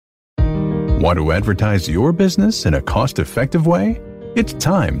Want to advertise your business in a cost-effective way? It's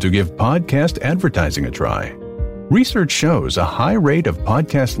time to give podcast advertising a try. Research shows a high rate of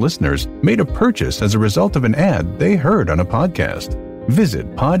podcast listeners made a purchase as a result of an ad they heard on a podcast.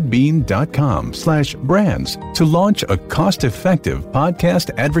 Visit podbean.com/brands to launch a cost-effective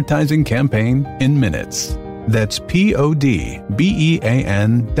podcast advertising campaign in minutes. That's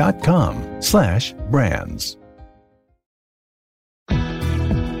podbean.com/brands.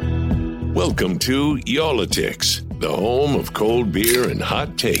 Welcome to Y'all-itics, the home of cold beer and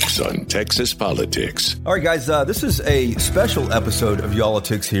hot takes on Texas politics. All right, guys, this is a special episode of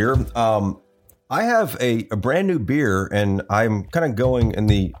Y'all-itics here. I have a brand new beer, and I'm kind of going in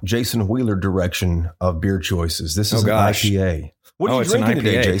the Jason Wheeler direction of beer choices. This is an IPA. What are you drinking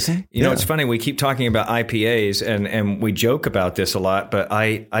today, Jason? You know, it's funny. We keep talking about IPAs, and we joke about this a lot, but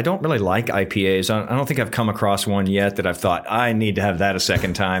I don't really like IPAs. I don't think I've come across one yet that I've thought, I need to have that a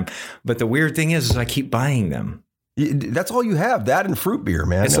second time. But the weird thing is I keep buying them. That's all you have, that and fruit beer,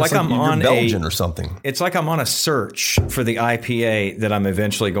 man. It's like I'm on Belgian or something. It's like I'm on a search for the IPA that I'm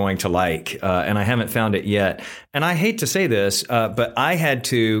eventually going to like, and I haven't found it yet. And I hate to say this, but I had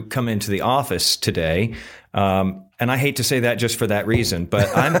to come into the office today. And I hate to say that just for that reason,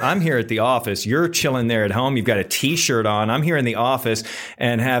 but I'm here at the office. You're chilling there at home. You've got a T-shirt on. I'm here in the office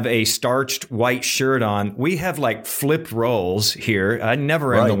and have a starched white shirt on. We have like flipped roles here. I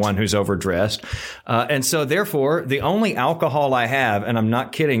never am the one who's overdressed. And so therefore, the only alcohol I have, and I'm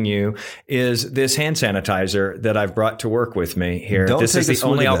not kidding you, is this hand sanitizer that I've brought to work with me here. This is the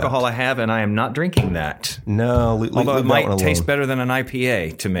only alcohol I have, and I am not drinking that. No. Although it might taste better than an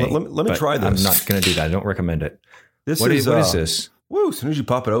IPA to me. Let me try this. I'm not going to do that. I don't recommend it. What is this? Woo, as soon as you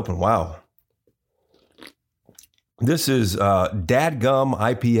pop it open, wow. This is Dadgum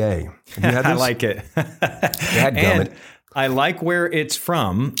IPA. Have you had this? I like it. Dadgum it. I like where it's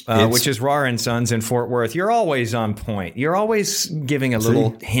from, which is Rahr & Sons in Fort Worth. You're always on point. You're always giving a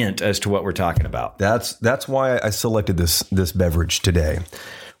little hint as to what we're talking about. That's why I selected this beverage today.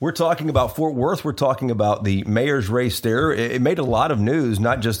 We're talking about Fort Worth. We're talking about the mayor's race there. It made a lot of news,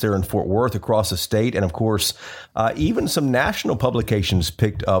 not just there in Fort Worth, across the state. And of course, even some national publications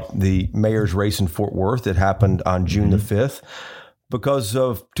picked up the mayor's race in Fort Worth. It happened on June the 5th because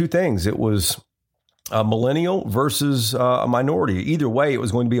of two things. It was a millennial versus a minority. Either way, it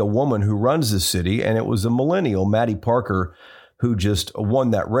was going to be a woman who runs the city, and it was a millennial, Mattie Parker, who just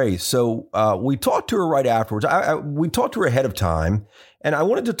won that race. So we talked to her right afterwards. We talked to her ahead of time, and I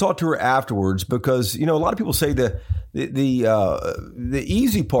wanted to talk to her afterwards because, you know, a lot of people say the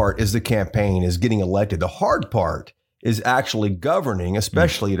easy part is the campaign, is getting elected. The hard part is actually governing,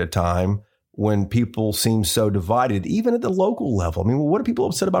 especially at a time when people seem so divided, even at the local level. I mean, what are people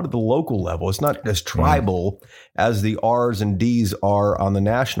upset about at the local level? It's not as tribal as the R's and D's are on the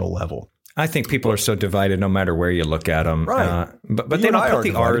national level. I think people are so divided no matter where you look at them. Right. But they don't put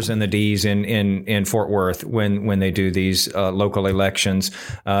the R's and the D's in Fort Worth when they do these local elections.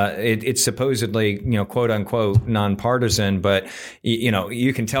 It's supposedly, you know, quote unquote, nonpartisan, but you know,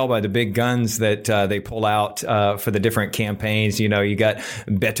 you can tell by the big guns that they pull out for the different campaigns. You know, you got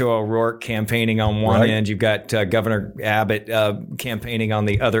Beto O'Rourke campaigning on one end. You've got Governor Abbott campaigning on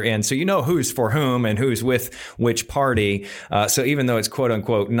the other end. So you know who's for whom and who's with which party. So even though it's quote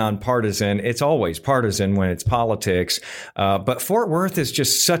unquote nonpartisan, it's always partisan when it's politics. But Fort Worth is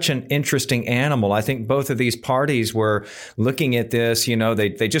just such an interesting animal. I think both of these parties were looking at this. You know,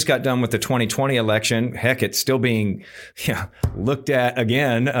 they just got done with the 2020 election. Heck, it's still being looked at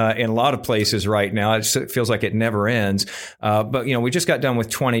again in a lot of places right now. It feels like it never ends. But, you know, we just got done with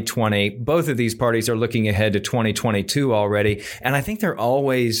 2020. Both of these parties are looking ahead to 2022 already. And I think they're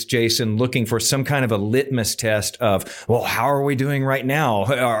always, Jason, looking for some kind of a litmus test of, well, how are we doing right now?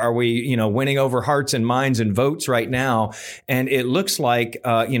 Are we, you know, winning over hearts and minds and votes right now? And it looks like,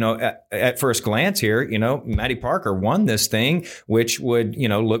 you know, at first glance here, you know, Mattie Parker won this thing, which would, you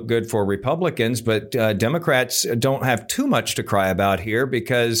know, look good for Republicans. But Democrats don't have too much to cry about here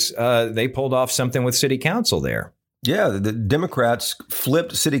because they pulled off something with city council there. Yeah, the Democrats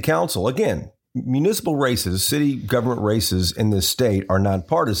flipped city council. Again, municipal races, city government races in this state are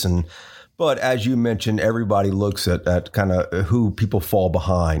nonpartisan. But as you mentioned, everybody looks at kind of who people fall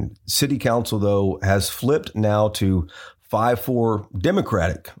behind. City council, though, has flipped now to 5-4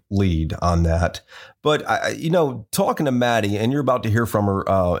 Democratic lead on that. But, you know, talking to Mattie, and you're about to hear from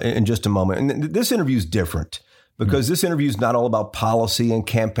her in just a moment, and this interview is different because this interview is not all about policy and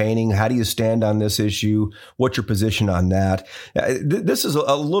campaigning. How do you stand on this issue? What's your position on that? This is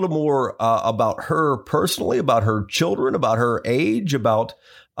a little more about her personally, about her children, about her age, about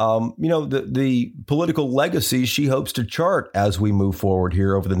the political legacy she hopes to chart as we move forward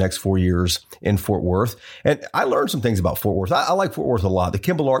here over the next 4 years in Fort Worth. And I learned some things about Fort Worth. I like Fort Worth a lot. The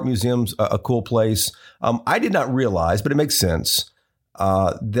Kimball Art Museum's a cool place. I did not realize, but it makes sense,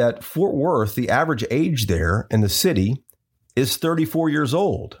 that Fort Worth, the average age there in the city is 34 years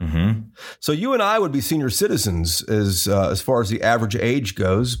old. Mm-hmm. So you and I would be senior citizens as far as the average age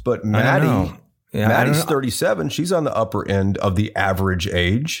goes, but Mattie's 37. She's on the upper end of the average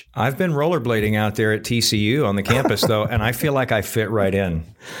age. I've been rollerblading out there at TCU on the campus, though, and I feel like I fit right in.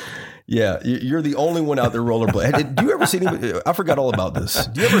 Yeah, you're the only one out there rollerblading. Do you ever see any? I forgot all about this.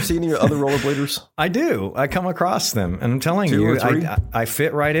 Do you ever see any other rollerbladers? I do. I come across them, and I'm telling you, I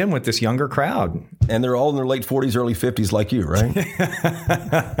fit right in with this younger crowd. And they're all in their late 40s, early 50s like you, right?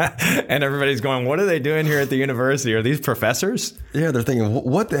 And everybody's going, what are they doing here at the university? Are these professors? Yeah, they're thinking,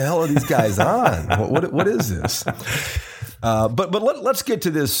 what the hell are these guys on? What is this? But let's get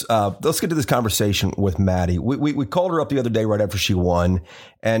to this. Let's get to this conversation with Mattie. We called her up the other day right after she won,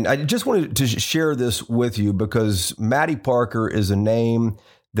 and I just wanted to share this with you because Mattie Parker is a name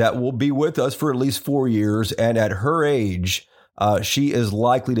that will be with us for at least 4 years, and at her age, she is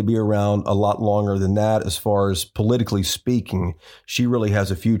likely to be around a lot longer than that. As far as politically speaking, she really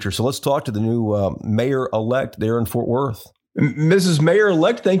has a future. So let's talk to the new mayor-elect there in Fort Worth. Mrs.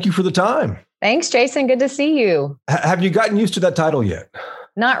 Mayor-elect, thank you for the time. Thanks, Jason. Good to see you. Have you gotten used to that title yet?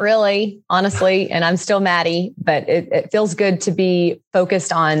 Not really, honestly. And I'm still Mattie, but it feels good to be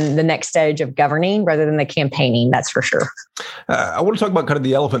focused on the next stage of governing rather than the campaigning. That's for sure. I want to talk about kind of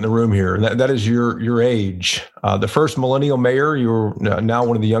the elephant in the room here. That is your age. The first millennial mayor. You're now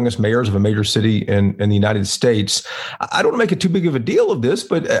one of the youngest mayors of a major city in the United States. I don't want to make it too big of a deal of this,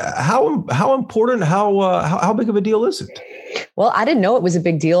 but how important, how big of a deal is it? Well, I didn't know it was a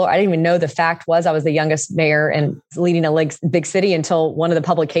big deal. I didn't even know the fact was I was the youngest mayor and leading a big city until one of the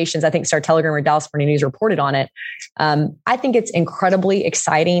publications, I think Star Telegram or Dallas Morning News, reported on it. I think it's incredibly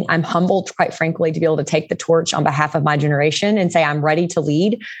exciting. I'm humbled, quite frankly, to be able to take the torch on behalf of my generation and say I'm ready to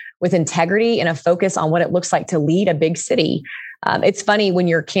lead with integrity and a focus on what it looks like to lead a big city. It's funny when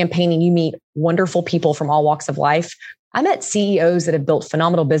you're campaigning, you meet wonderful people from all walks of life. I met CEOs that have built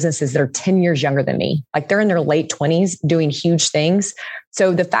phenomenal businesses that are 10 years younger than me. Like they're in their late 20s doing huge things.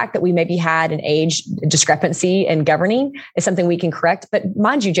 So the fact that we maybe had an age discrepancy in governing is something we can correct. But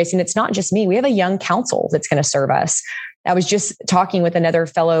mind you, Jason, it's not just me. We have a young council that's going to serve us. I was just talking with another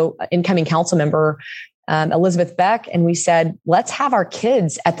fellow incoming council member, Elizabeth Beck, and we said, let's have our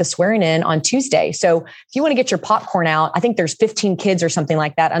kids at the swearing in on Tuesday. So if you want to get your popcorn out, I think there's 15 kids or something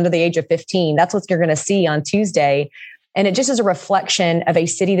like that under the age of 15. That's what you're going to see on Tuesday. And it just is a reflection of a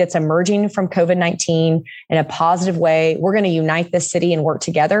city that's emerging from COVID-19 in a positive way. We're going to unite this city and work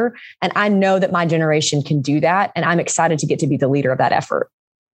together. And I know that my generation can do that. And I'm excited to get to be the leader of that effort.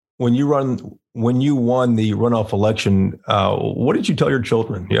 When you won the runoff election, what did you tell your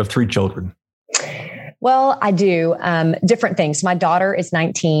children? You have 3 children. Well, I do different things. My daughter is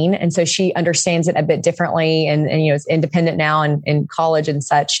 19, and so she understands it a bit differently, and is independent now and in college and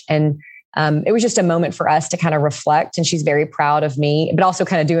such. And it was just a moment for us to kind of reflect, and she's very proud of me, but also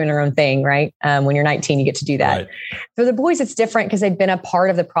kind of doing her own thing, right? When you're 19, you get to do that. Right. For the boys, it's different because they've been a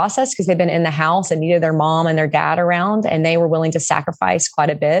part of the process because they've been in the house and needed their mom and their dad around, and they were willing to sacrifice quite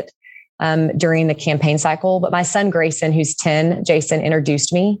a bit during the campaign cycle. But my son, Grayson, who's 10, Jason,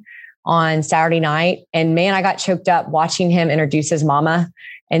 introduced me on Saturday night. And man, I got choked up watching him introduce his mama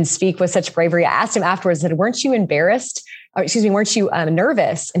and speak with such bravery. I asked him afterwards, I said, weren't you embarrassed? Or, excuse me, weren't you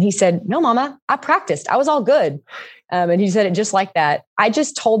nervous? And he said, no, mama, I practiced. I was all good. And he said it just like that. I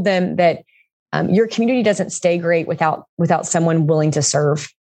just told them that your community doesn't stay great without someone willing to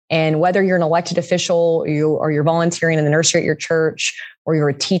serve. And whether you're an elected official or you're volunteering in the nursery at your church, or you're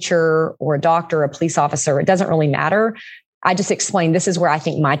a teacher or a doctor or a police officer, it doesn't really matter. I just explained, this is where I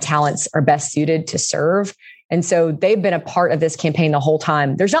think my talents are best suited to serve. And so they've been a part of this campaign the whole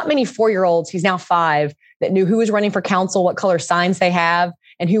time. There's not many 4-year-olds, he's now 5, that knew who was running for council, what color signs they have,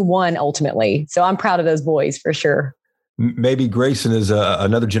 and who won ultimately. So I'm proud of those boys for sure. Maybe Grayson is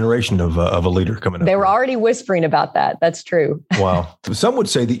another generation of a leader coming up. They were already whispering about that. That's true. Wow. Some would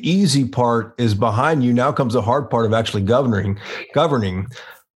say the easy part is behind you. Now comes the hard part of actually governing.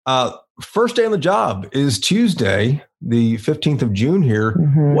 First day on the job is Tuesday, the 15th of June here.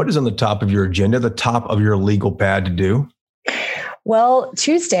 Mm-hmm. What is on the top of your agenda, the top of your legal pad to do? Well,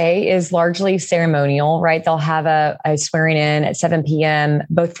 Tuesday is largely ceremonial, right? They'll have a swearing in at 7 p.m.,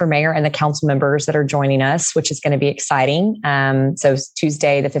 both for mayor and the council members that are joining us, which is going to be exciting. So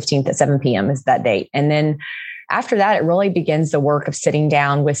Tuesday, the 15th at 7 p.m. is that date. And then after that, it really begins the work of sitting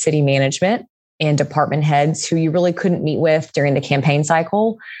down with city management and department heads who you really couldn't meet with during the campaign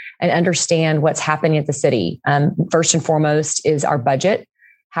cycle and understand what's happening at the city. First and foremost is our budget.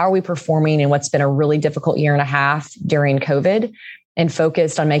 How are we performing in what's been a really difficult year and a half during COVID, and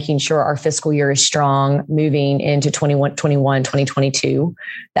focused on making sure our fiscal year is strong moving into 2021, 2022.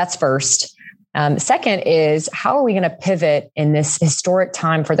 That's first. Second is, how are we going to pivot in this historic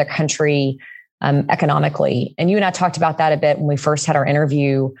time for the country economically? And you and I talked about that a bit when we first had our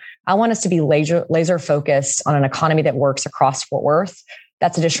interview. I want us to be laser focused on an economy that works across Fort Worth.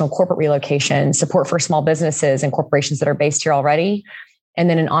 That's additional corporate relocation, support for small businesses and corporations that are based here already, and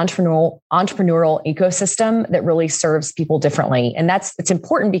then an entrepreneurial ecosystem that really serves people differently. And it's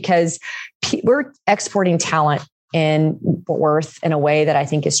important because we're exporting talent in Fort Worth in a way that I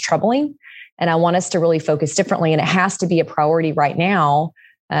think is troubling. And I want us to really focus differently. And it has to be a priority right now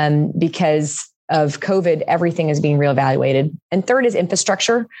because of COVID, everything is being reevaluated. And third is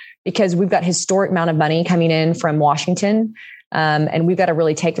infrastructure, because we've got historic amount of money coming in from Washington. And we've got to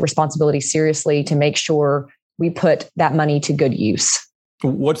really take the responsibility seriously to make sure we put that money to good use.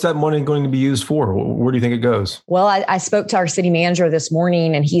 What's that money going to be used for? Where do you think it goes? Well, I spoke to our city manager this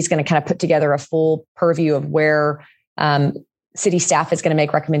morning, and he's going to kind of put together a full purview of where city staff is going to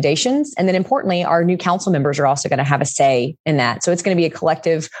make recommendations. And then importantly, our new council members are also going to have a say in that. So it's going to be a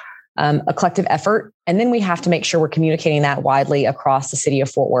collective effort. And then we have to make sure we're communicating that widely across the city of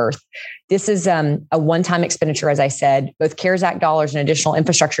Fort Worth. This is a one-time expenditure, as I said, both CARES Act dollars and additional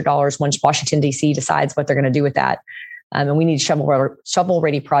infrastructure dollars once Washington, D.C. decides what they're going to do with that. And we need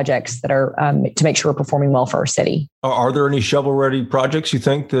shovel-ready projects that are to make sure we're performing well for our city. Are there any shovel-ready projects you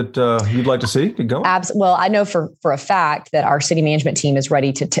think that you'd like to see get going? Well, I know for a fact that our city management team is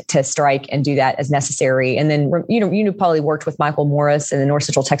ready to strike and do that as necessary. And then you probably worked with Michael Morris in the North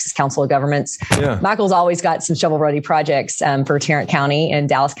Central Texas Council of Governments. Yeah. Michael's always got some shovel-ready projects for Tarrant County and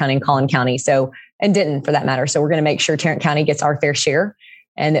Dallas County and Collin County. And Denton for that matter. So we're going to make sure Tarrant County gets our fair share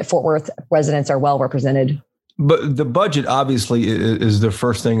and that Fort Worth residents are well represented. But the budget obviously is the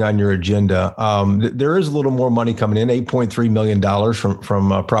first thing on your agenda. There is a little more money coming in, $8.3 million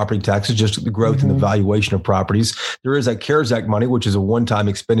from property taxes, just the growth in the valuation of properties. There is that CARES Act money, which is a one-time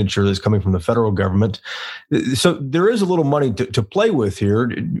expenditure that's coming from the federal government. So there is a little money to play with here.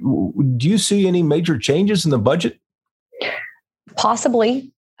 Do you see any major changes in the budget?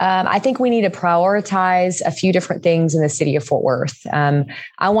 Possibly. I think we need to prioritize a few different things in the city of Fort Worth.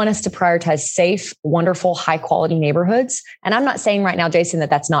 I want us to prioritize safe, wonderful, high quality neighborhoods. And I'm not saying right now, Jason, that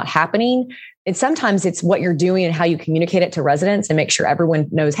that's not happening. Sometimes it's what you're doing and how you communicate it to residents and make sure everyone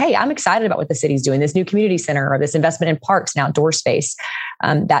knows, hey, I'm excited about what the city's doing, this new community center or this investment in parks and outdoor space.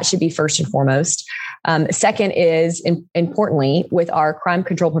 That should be first and foremost. Second is, importantly, with our crime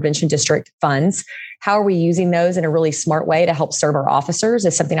control prevention district funds, how are we using those in a really smart way to help serve our officers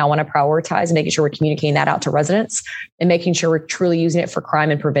is something I want to prioritize, and making sure we're communicating that out to residents and making sure we're truly using it for crime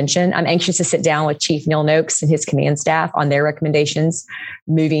and prevention. I'm anxious to sit down with Chief Neil Noakes and his command staff on their recommendations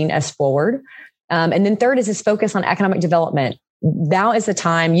moving us forward. And then third is this focus on economic development. Now is the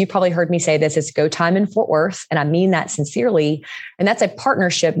time, you probably heard me say this, it's go time in Fort Worth. And I mean that sincerely. And that's a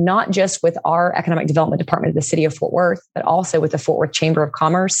partnership, not just with our economic development department of the city of Fort Worth, but also with the Fort Worth Chamber of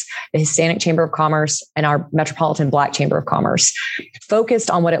Commerce, the Hispanic Chamber of Commerce, and our Metropolitan Black Chamber of Commerce,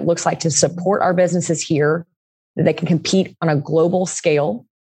 focused on what it looks like to support our businesses here, that they can compete on a global scale,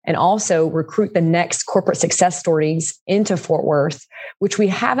 and also recruit the next corporate success stories into Fort Worth, which we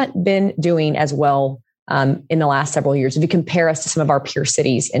haven't been doing as well in the last several years, if you compare us to some of our peer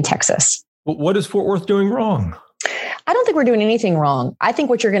cities in Texas. What is Fort Worth doing wrong? I don't think we're doing anything wrong. I think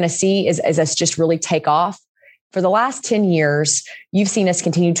what you're going to see is us just really take off. For the last 10 years, you've seen us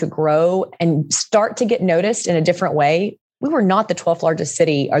continue to grow and start to get noticed in a different way. We were not the 12th largest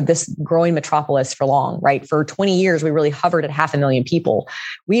city or this growing metropolis for long, right? For 20 years, we really hovered at 500,000 people.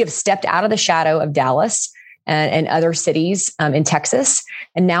 We have stepped out of the shadow of Dallas and other cities in Texas.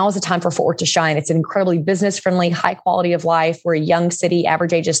 And now is the time for Fort Worth to shine. It's an incredibly business-friendly, high quality of life. We're a young city,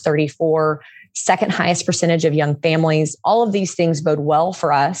 average age is 34, second highest percentage of young families. All of these things bode well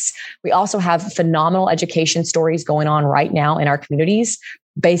for us. We also have phenomenal education stories going on right now in our communities,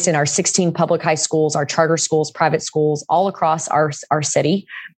 based in our 16 public high schools, our charter schools, private schools, all across our city.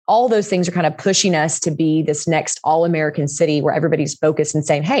 All those things are kind of pushing us to be this next all-American city where everybody's focused and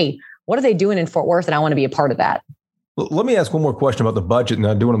saying, hey, what are they doing in Fort Worth? And I want to be a part of that. Let me ask one more question about the budget, and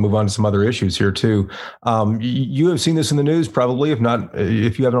I do want to move on to some other issues here too. You have seen this in the news, probably, if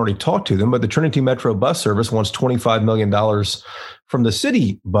you haven't already talked to them, but the Trinity Metro Bus Service wants $25 million from the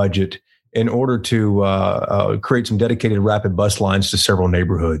city budget in order to create some dedicated rapid bus lines to several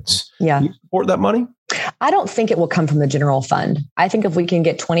neighborhoods. Yeah. Do you support that money? I don't think it will come from the general fund. I think if we can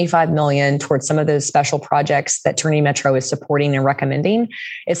get $25 million towards some of those special projects that Trinity Metro is supporting and recommending,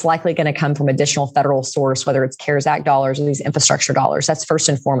 it's likely going to come from additional federal source, whether it's CARES Act dollars or these infrastructure dollars. That's first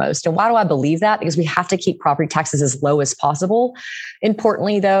and foremost. And why do I believe that? Because we have to keep property taxes as low as possible.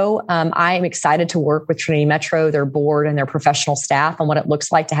 Importantly, though, I am excited to work with Trinity Metro, their board, and their professional staff on what it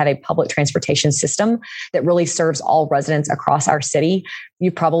looks like to have a public transportation system that really serves all residents across our city. You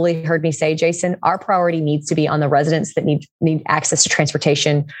probably heard me say, Jason, our priority needs to be on the residents that need access to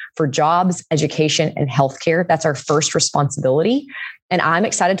transportation for jobs, education, and healthcare. That's our first responsibility. And I'm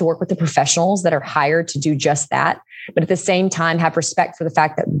excited to work with the professionals that are hired to do just that. But at the same time, have respect for the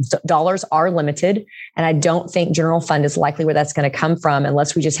fact that dollars are limited. And I don't think general fund is likely where that's going to come from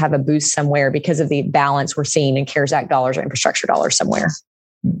unless we just have a boost somewhere because of the balance we're seeing in CARES Act dollars or infrastructure dollars somewhere.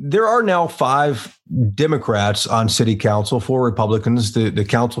 There are now 5 Democrats on city council, 4 Republicans. The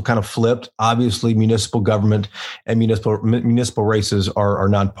council kind of flipped. Obviously, municipal government and municipal races are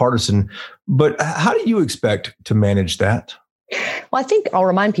nonpartisan. But how do you expect to manage that? Well, I think I'll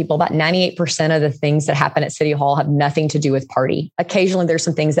remind people about 98% of the things that happen at City Hall have nothing to do with party. Occasionally, there's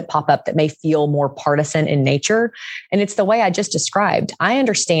some things that pop up that may feel more partisan in nature. And it's the way I just described. I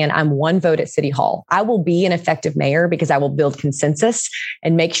understand I'm one vote at City Hall. I will be an effective mayor because I will build consensus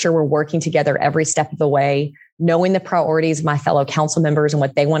and make sure we're working together every step of the way, knowing the priorities of my fellow council members and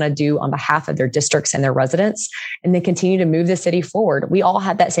what they want to do on behalf of their districts and their residents, and then continue to move the city forward. We all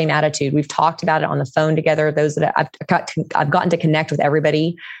have that same attitude. We've talked about it on the phone together. Those that I've gotten to connect with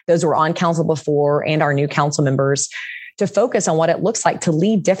everybody, those who were on council before and our new council members, to focus on what it looks like to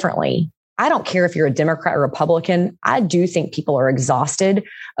lead differently. I don't care if you're a Democrat or Republican. I do think people are exhausted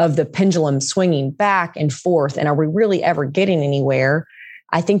of the pendulum swinging back and forth. And are we really ever getting anywhere?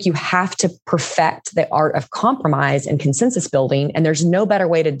 I think you have to perfect the art of compromise and consensus building. And there's no better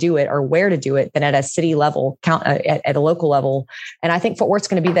way to do it or where to do it than at a city level, at a local level. And I think Fort Worth's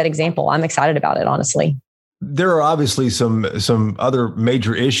going to be that example. I'm excited about it, honestly. There are obviously some other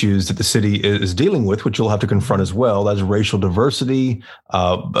major issues that the city is dealing with, which you'll have to confront as well. That's racial diversity,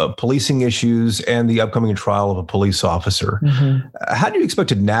 policing issues, and the upcoming trial of a police officer. Mm-hmm. How do you expect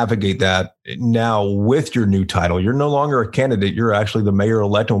to navigate that now with your new title? You're no longer a candidate. You're actually the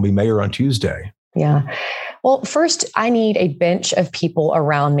mayor-elect and will be mayor on Tuesday. Yeah. Well, first, I need a bench of people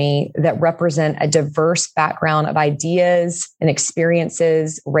around me that represent a diverse background of ideas and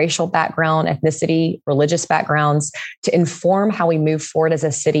experiences, racial background, ethnicity, religious backgrounds, to inform how we move forward as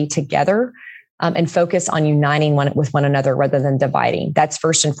a city together and focus on uniting with one another rather than dividing. That's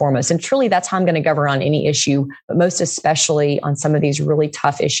first and foremost. And truly, that's how I'm going to govern on any issue, but most especially on some of these really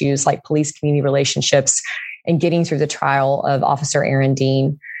tough issues like police-community relationships and getting through the trial of Officer Aaron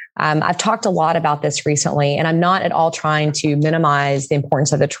Dean. I've talked a lot about this recently, and I'm not at all trying to minimize the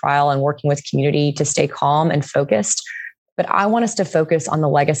importance of the trial and working with community to stay calm and focused. But I want us to focus on the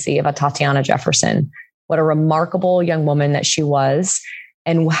legacy of a Tatiana Jefferson, what a remarkable young woman that she was,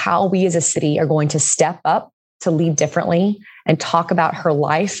 and how we as a city are going to step up to lead differently and talk about her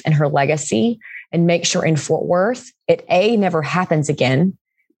life and her legacy and make sure in Fort Worth, it A, never happens again,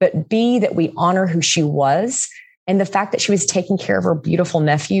 but B, that we honor who she was. And the fact that she was taking care of her beautiful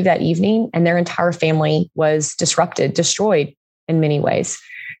nephew that evening and their entire family was destroyed in many ways.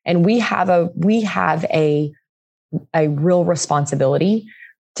 And we have a real responsibility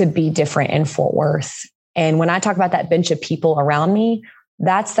to be different in Fort Worth. And when I talk about that bench of people around me,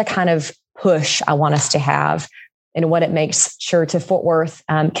 that's the kind of push I want us to have and what it makes sure to Fort Worth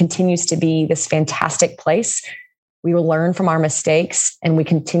continues to be this fantastic place. We will learn from our mistakes and we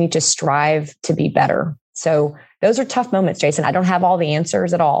continue to strive to be better. So those are tough moments, Jason. I don't have all the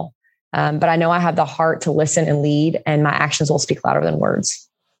answers at all, but I know I have the heart to listen and lead, and my actions will speak louder than words.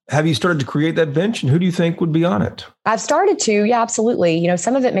 Have you started to create that bench, and who do you think would be on it? I've started to, yeah, absolutely.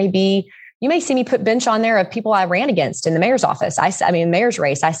 Some of it may be, you may see me put bench on there of people I ran against in the mayor's office. Mayor's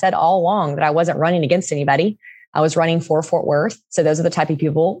race. I said all along that I wasn't running against anybody. I was running for Fort Worth. So those are the type of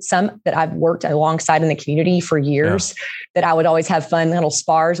people, some that I've worked alongside in the community for years, that I would always have fun little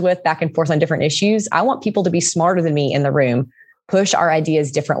spars with back and forth on different issues. I want people to be smarter than me in the room, push our ideas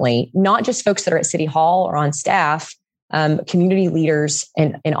differently, not just folks that are at City Hall or on staff, community leaders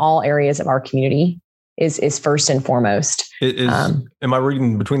in all areas of our community is first and foremost. Am I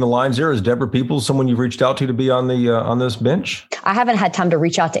reading between the lines there? Is Deborah Peoples someone you've reached out to be on the on this bench? I haven't had time to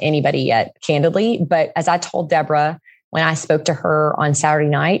reach out to anybody yet, candidly. But as I told Deborah when I spoke to her on Saturday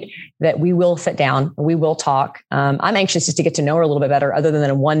night, that we will sit down, we will talk. I'm anxious just to get to know her a little bit better, other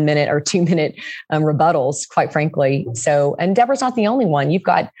than 1 minute or 2 minute rebuttals, quite frankly. So, and Deborah's not the only one. You've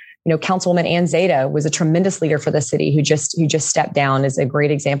got Councilwoman Ann Zeta was a tremendous leader for the city who just stepped down, is a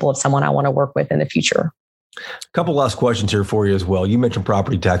great example of someone I want to work with in the future. A couple last questions here for you as well. You mentioned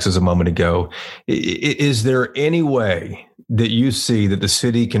property taxes a moment ago. Is there any way that you see that the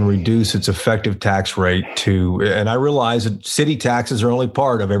city can reduce its effective tax rate to, and I realize that city taxes are only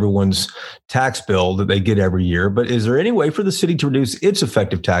part of everyone's tax bill that they get every year, but is there any way for the city to reduce its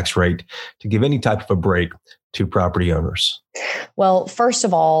effective tax rate to give any type of a break to property owners? Well, first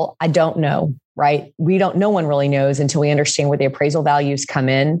of all, I don't know, right? No one really knows until we understand where the appraisal values come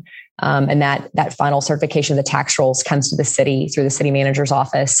in. And that final certification of the tax rolls comes to the city through the city manager's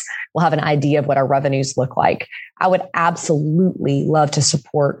office. We'll have an idea of what our revenues look like. I would absolutely love to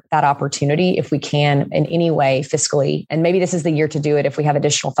support that opportunity if we can in any way fiscally. And maybe this is the year to do it if we have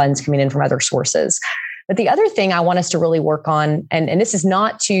additional funds coming in from other sources. But the other thing I want us to really work on, and this is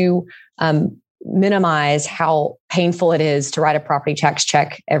not to minimize how painful it is to write a property tax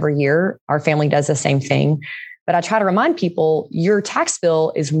check every year. Our family does the same thing. But I try to remind people your tax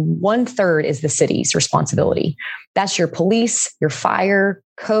bill is 1/3 is the city's responsibility. That's your police, your fire,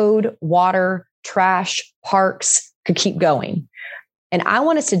 code, water, trash, parks, could keep going. And I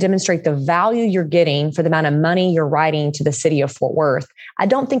want us to demonstrate the value you're getting for the amount of money you're writing to the city of Fort Worth. I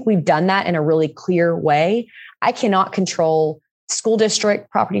don't think we've done that in a really clear way. I cannot control school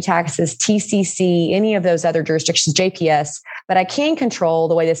district property taxes, TCC, any of those other jurisdictions, JPS, but I can control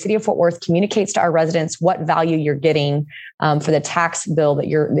the way the city of Fort Worth communicates to our residents what value you're getting for the tax bill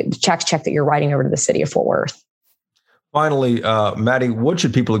the tax check that you're writing over to the city of Fort Worth. Finally, Mattie, what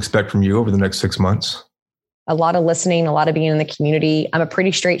should people expect from you over the next 6 months? A lot of listening, a lot of being in the community. I'm a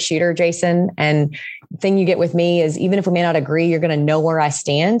pretty straight shooter, Jason. And the thing you get with me is even if we may not agree, you're going to know where I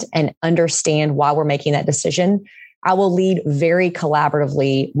stand and understand why we're making that decision. I will lead very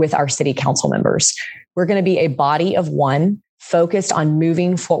collaboratively with our city council members. We're going to be a body of one focused on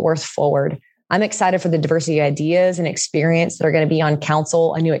moving Fort Worth forward. I'm excited for the diversity of ideas and experience that are going to be on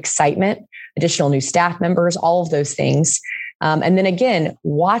council, a new excitement, additional new staff members, all of those things. And then again,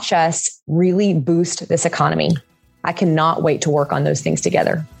 watch us really boost this economy. I cannot wait to work on those things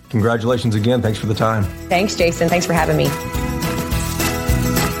together. Congratulations again. Thanks for the time. Thanks, Jason. Thanks for having me.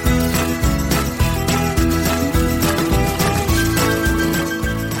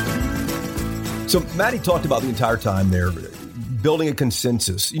 So Mattie talked about the entire time there, building a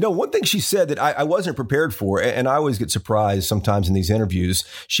consensus. One thing she said that I wasn't prepared for, and I always get surprised sometimes in these interviews,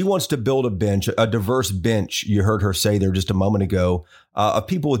 she wants to build a bench, a diverse bench, you heard her say there just a moment ago, of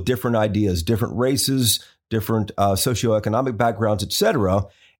people with different ideas, different races, different socioeconomic backgrounds, et cetera.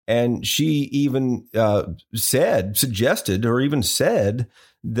 And she even suggested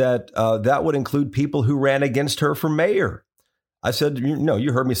that that would include people who ran against her for mayor. I said,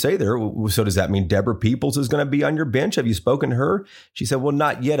 you heard me say there. So does that mean Deborah Peoples is going to be on your bench? Have you spoken to her? She said, well,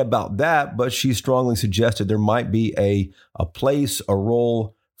 not yet about that, but she strongly suggested there might be a place, a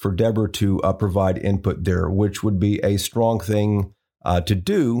role for Deborah to provide input there, which would be a strong thing to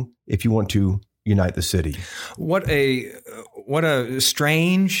do if you want to unite the city. What a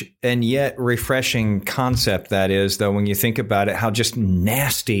strange and yet refreshing concept that is, though, when you think about it, how just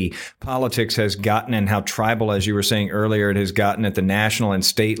nasty politics has gotten and how tribal, as you were saying earlier, it has gotten at the national and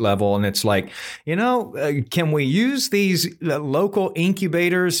state level. And it's like, can we use these local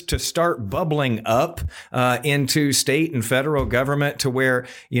incubators to start bubbling up into state and federal government to where,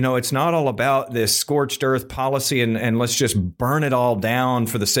 it's not all about this scorched earth policy and let's just burn it all down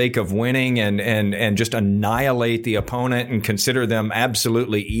for the sake of winning and just annihilate the opponent and consider them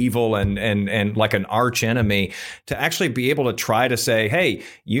absolutely evil and like an arch enemy, to actually be able to try to say, hey,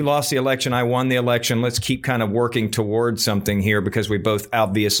 you lost the election, I won the election. Let's keep kind of working towards something here because we both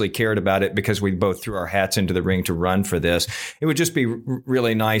obviously cared about it because we both threw our hats into the ring to run for this. It would just be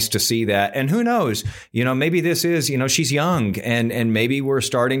really nice to see that. And who knows, maybe this is, she's young and maybe we're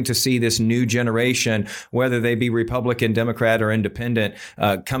starting to see this new generation, whether they be Republican, Democrat, or independent,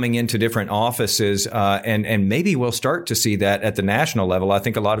 coming into different offices. And maybe we'll start to see that at the national level. I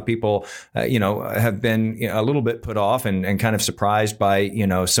think a lot of people, have been a little bit put off and kind of surprised by,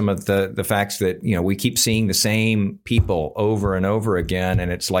 some of the facts that, we keep seeing the same people over and over again.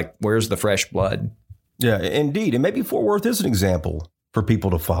 And it's like, where's the fresh blood? Yeah, indeed. And maybe Fort Worth is an example for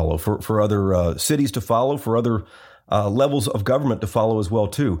people to follow, for other cities to follow, for other levels of government to follow as well,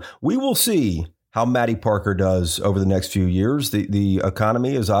 too. We will see how Mattie Parker does over the next few years. The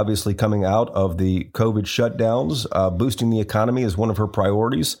economy is obviously coming out of the COVID shutdowns. Boosting the economy is one of her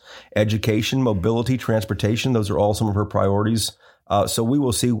priorities. Education, mobility, transportation, those are all some of her priorities. So we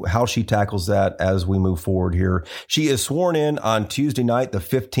will see how she tackles that as we move forward here. She is sworn in on Tuesday night, the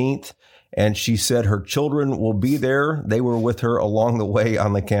 15th. And she said her children will be there. They were with her along the way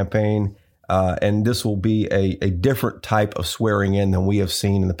on the campaign. And this will be a different type of swearing in than we have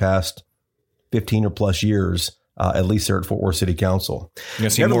seen in the past 15 or plus years, at least there at Fort Worth City Council. You'll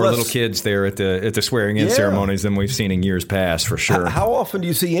see more little kids there at the swearing in ceremonies than we've seen in years past, for sure. How often do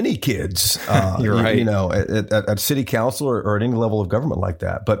you see any kids, You're right. At City Council or at any level of government like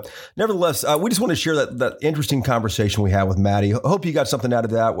that? But nevertheless, we just want to share that interesting conversation we had with Mattie. I hope you got something out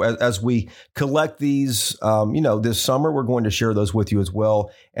of that. As we collect these, this summer, we're going to share those with you as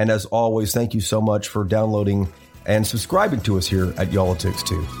well. And as always, thank you so much for downloading and subscribing to us here at Y'all-itics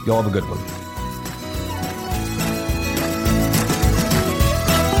too. Y'all have a good one.